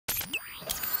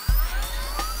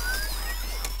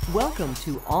Welcome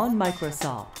to On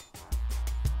Microsoft.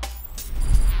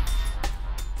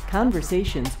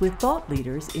 Conversations with thought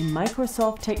leaders in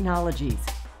Microsoft technologies.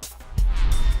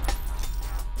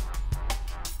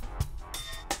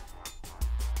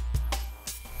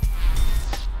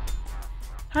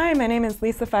 Hi, my name is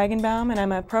Lisa Feigenbaum, and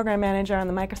I'm a program manager on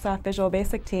the Microsoft Visual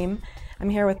Basic team. I'm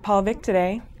here with Paul Vick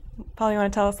today. Paul, you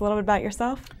want to tell us a little bit about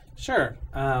yourself? Sure.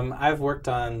 I've worked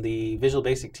on the Visual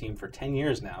Basic team for 10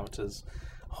 years now, which is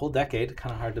a whole decade,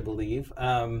 kind of hard to believe.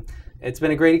 It's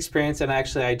been a great experience, and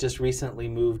actually I just recently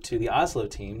moved to the Oslo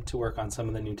team to work on some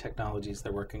of the new technologies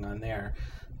they're working on there.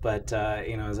 But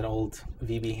as an old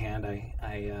VB hand,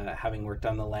 I having worked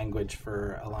on the language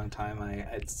for a long time,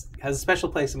 it has a special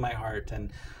place in my heart,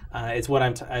 and it's what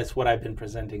I've been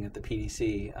presenting at the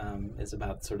PDC is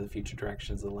about sort of the future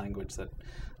directions of the language that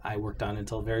I worked on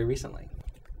until very recently.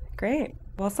 Great.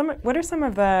 Well, what are some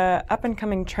of the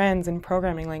up-and-coming trends in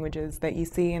programming languages that you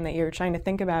see and that you're trying to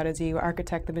think about as you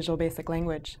architect the Visual Basic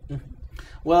language? Mm-hmm.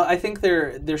 Well, I think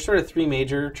there's sort of three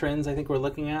major trends I think we're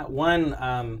looking at. One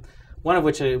of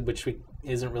which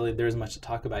isn't really there isn't much to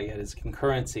talk about yet is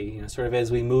concurrency. Sort of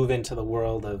as we move into the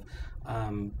world of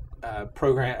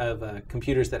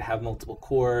computers that have multiple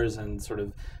cores and sort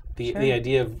of the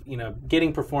idea of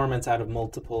getting performance out of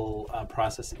multiple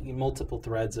multiple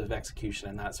threads of execution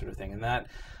and that sort of thing. And that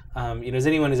as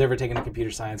anyone who's ever taken a computer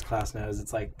science class knows,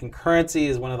 it's like concurrency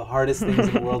is one of the hardest things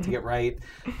in the world to get right.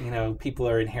 People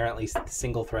are inherently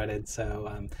single-threaded,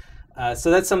 so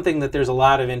that's something that there's a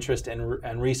lot of interest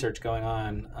and research going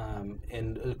on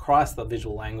across the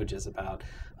visual languages about.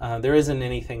 There isn't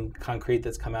anything concrete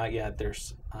that's come out yet.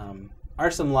 There's are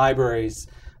some libraries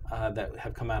that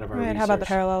have come out of our research. How about the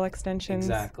parallel extensions?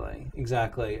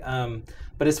 Exactly.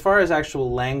 But as far as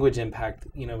actual language impact,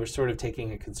 we're sort of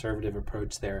taking a conservative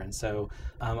approach there. And so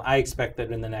I expect that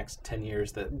in the next 10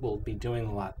 years that we'll be doing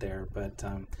a lot there. But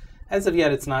as of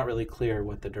yet, it's not really clear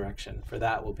what the direction for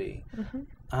that will be.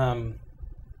 Mm-hmm.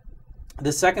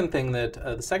 The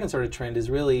second sort of trend is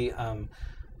really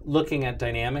looking at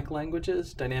dynamic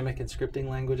languages, dynamic and scripting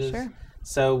languages. Sure.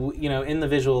 So, in the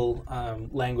visual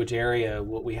language area,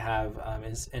 what we have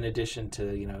is, in addition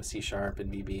to, C#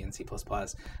 and VB and C++,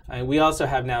 we also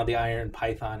have now the Iron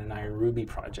Python and Iron Ruby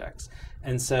projects.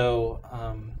 And so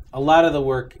a lot of the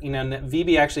work,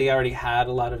 VB actually already had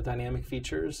a lot of dynamic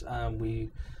features.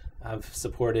 We have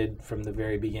supported from the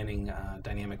very beginning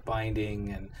dynamic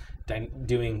binding and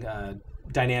doing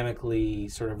dynamically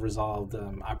sort of resolved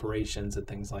operations and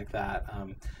things like that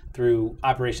through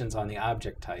operations on the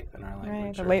object type in our language.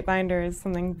 Right, the late binder is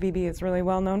something VB is really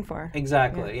well known for.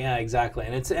 Exactly, yeah exactly,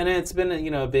 and it's been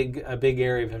a big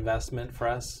area of investment for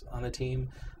us on the team,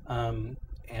 and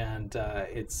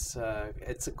it's a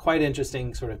quite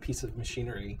interesting sort of piece of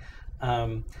machinery.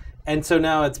 And so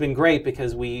now it's been great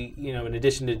because we, in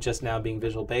addition to just now being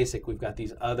Visual Basic, we've got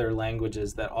these other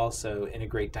languages that also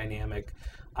integrate dynamic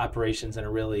operations in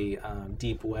a really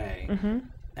deep way. Mm-hmm.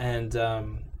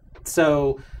 And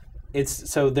so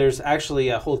there's actually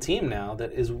a whole team now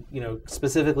that is,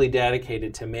 specifically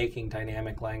dedicated to making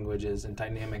dynamic languages and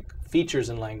dynamic features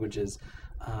in languages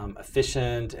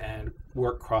efficient and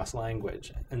work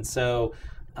cross-language. And so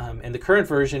in the current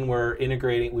version,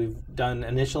 we've done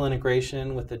initial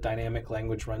integration with the dynamic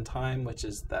language runtime, which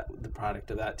is the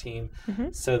product of that team, mm-hmm.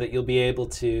 so that you'll be able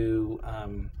to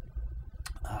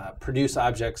produce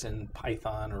objects in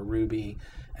Python or Ruby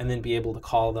and then be able to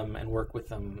call them and work with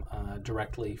them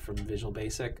directly from Visual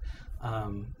Basic.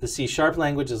 The C#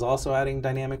 language is also adding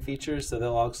dynamic features, so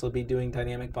they'll also be doing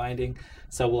dynamic binding.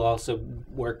 So we'll also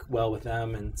work well with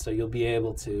them, and so you'll be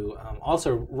able to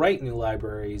also write new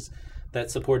libraries that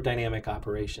support dynamic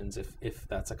operations if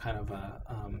that's a kind of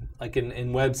like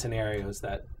in web scenarios,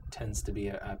 that tends to be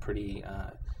a pretty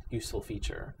useful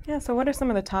feature. Yeah, so what are some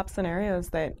of the top scenarios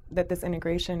that this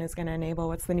integration is going to enable?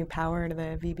 What's the new power to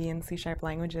the VB and C#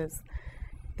 languages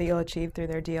that you'll achieve through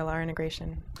their DLR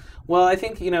integration? Well, I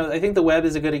think the web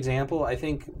is a good example. I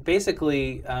think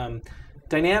basically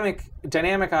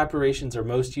dynamic operations are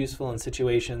most useful in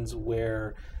situations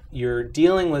where you're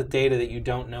dealing with data that you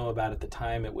don't know about at the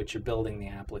time at which you're building the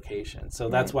application. So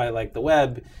that's why, like the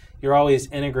web, you're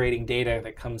always integrating data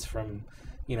that comes from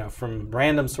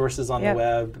random sources on the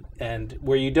web, and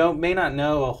where you may not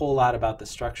know a whole lot about the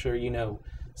structure.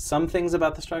 Some things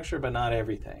about the structure, but not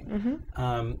everything.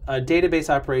 Mm-hmm. Database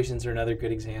operations are another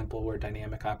good example where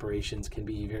dynamic operations can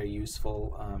be very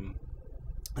useful,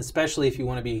 especially if you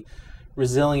want to be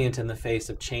resilient in the face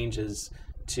of changes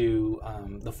to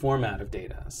the format of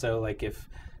data. So, like if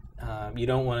you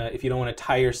don't want to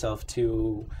tie yourself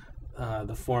to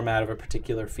the format of a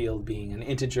particular field being an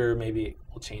integer, maybe it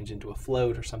will change into a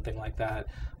float or something like that.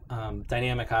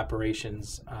 dynamic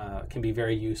operations can be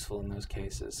very useful in those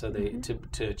cases. So they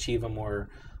to achieve a more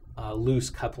loose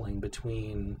coupling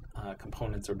between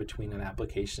components or between an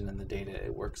application and the data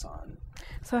it works on.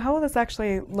 So how will this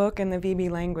actually look in the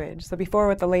VB language? So before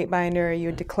with the late binder, you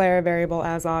would declare a variable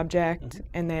as object,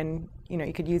 and then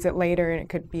you could use it later, and it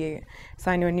could be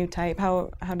assigned to a new type.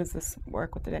 How does this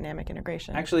work with the dynamic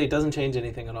integration? Actually, it doesn't change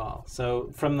anything at all.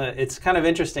 So it's kind of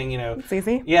interesting, It's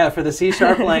easy. Yeah, for the C#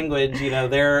 language,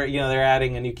 they're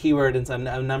adding a new keyword and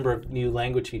a number of new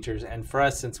language features. And for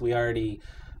us, since we already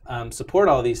support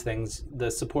all these things,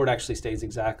 the support actually stays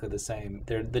exactly the same.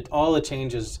 All the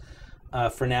changes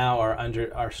for now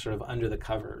are sort of under the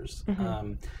covers.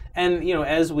 And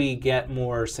as we get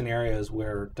more scenarios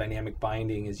where dynamic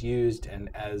binding is used, and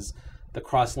as the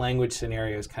cross-language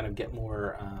scenarios kind of get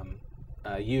more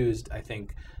used, I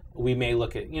think we may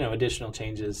look at additional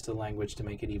changes to the language to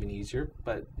make it even easier.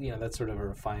 But that's sort of a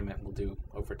refinement we'll do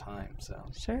over time. So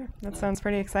sure, that sounds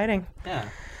pretty exciting. Yeah.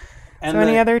 And so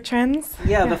any other trends?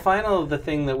 Yeah, the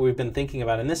thing that we've been thinking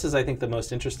about, and this is, I think, the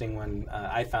most interesting one,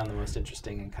 I found the most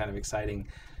interesting and kind of exciting,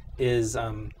 is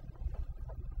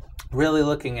really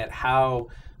looking at how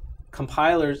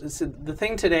compilers, so the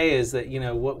thing today is that,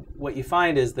 what you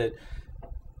find is that,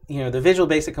 the Visual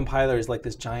Basic compiler is like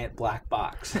this giant black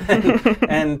box,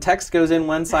 and text goes in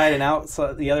one side and out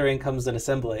the other end comes an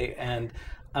assembly, and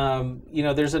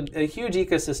there's a huge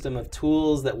ecosystem of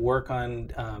tools that work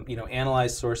on,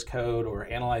 analyze source code or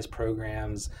analyze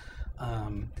programs,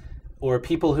 or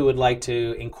people who would like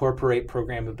to incorporate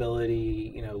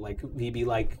programmability, like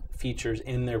VB-like features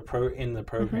in the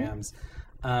programs.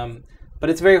 But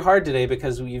it's very hard today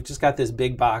because you've just got this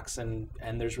big box, and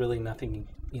there's really nothing.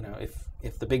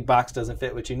 If the big box doesn't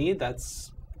fit what you need,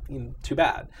 that's too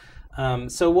bad.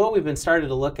 So what we've been starting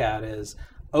to look at is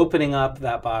opening up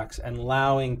that box and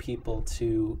allowing people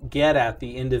to get at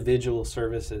the individual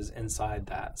services inside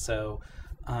that. So,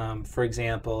 for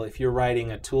example, if you're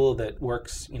writing a tool that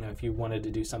works, if you wanted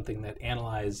to do something that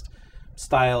analyzed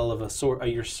style of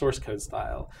your source code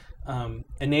style,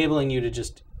 enabling you to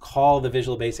just call the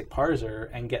Visual Basic parser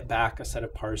and get back a set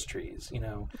of parse trees.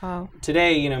 Wow.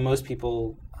 Today, most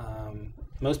people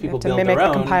build mimic their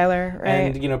own the compiler,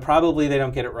 right? And probably they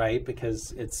don't get it right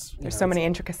because there's so many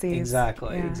intricacies.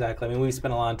 Exactly, yeah. exactly. I mean, we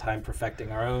spent a long time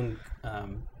perfecting our own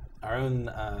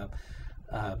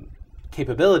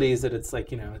capabilities that it's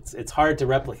like it's hard to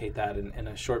replicate that in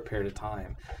a short period of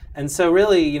time. And so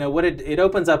really, what it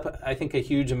opens up, I think, a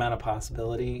huge amount of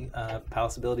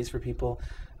possibilities for people.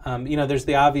 There's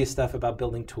the obvious stuff about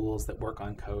building tools that work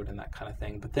on code and that kind of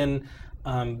thing. But then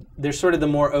there's sort of the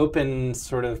more open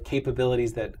sort of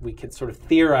capabilities that we could sort of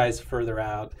theorize further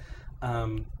out.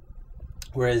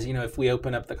 Whereas, if we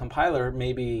open up the compiler,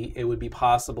 maybe it would be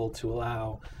possible to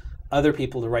allow other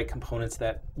people to write components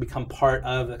that become part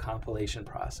of the compilation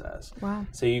process. Wow.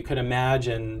 So you could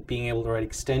imagine being able to write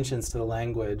extensions to the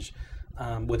language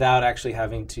without actually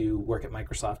having to work at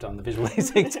Microsoft on the Visual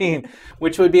Basic team,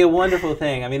 which would be a wonderful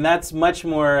thing. I mean, that's much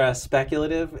more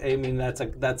speculative. I mean, that's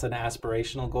an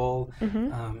aspirational goal.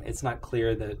 It's not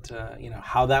clear that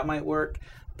how that might work,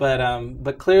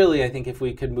 but clearly, I think if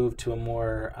we could move to a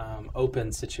more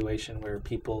open situation where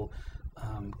people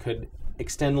could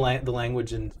extend the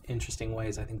language in interesting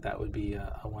ways, I think that would be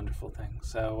a wonderful thing.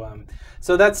 So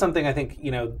that's something I think,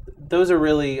 those are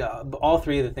really all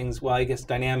three of the things. Well, I guess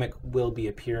dynamic will be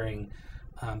appearing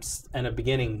in a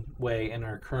beginning way in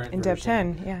our current in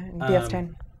version. Dev 10, yeah, in BS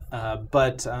 10.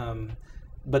 But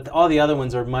all the other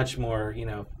ones are much more,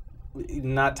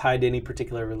 not tied to any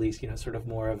particular release, sort of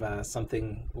more of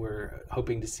something we're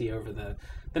hoping to see over the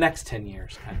next 10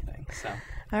 years kind of thing. So.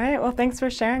 All right, well, thanks for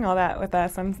sharing all that with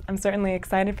us. I'm certainly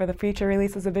excited for the future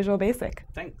releases of Visual Basic.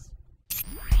 Thanks.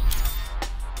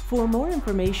 For more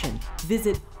information,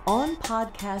 visit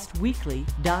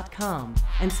onpodcastweekly.com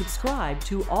and subscribe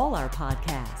to all our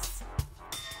podcasts.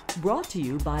 Brought to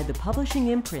you by the publishing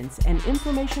imprints and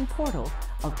information portal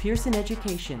of Pearson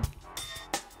Education.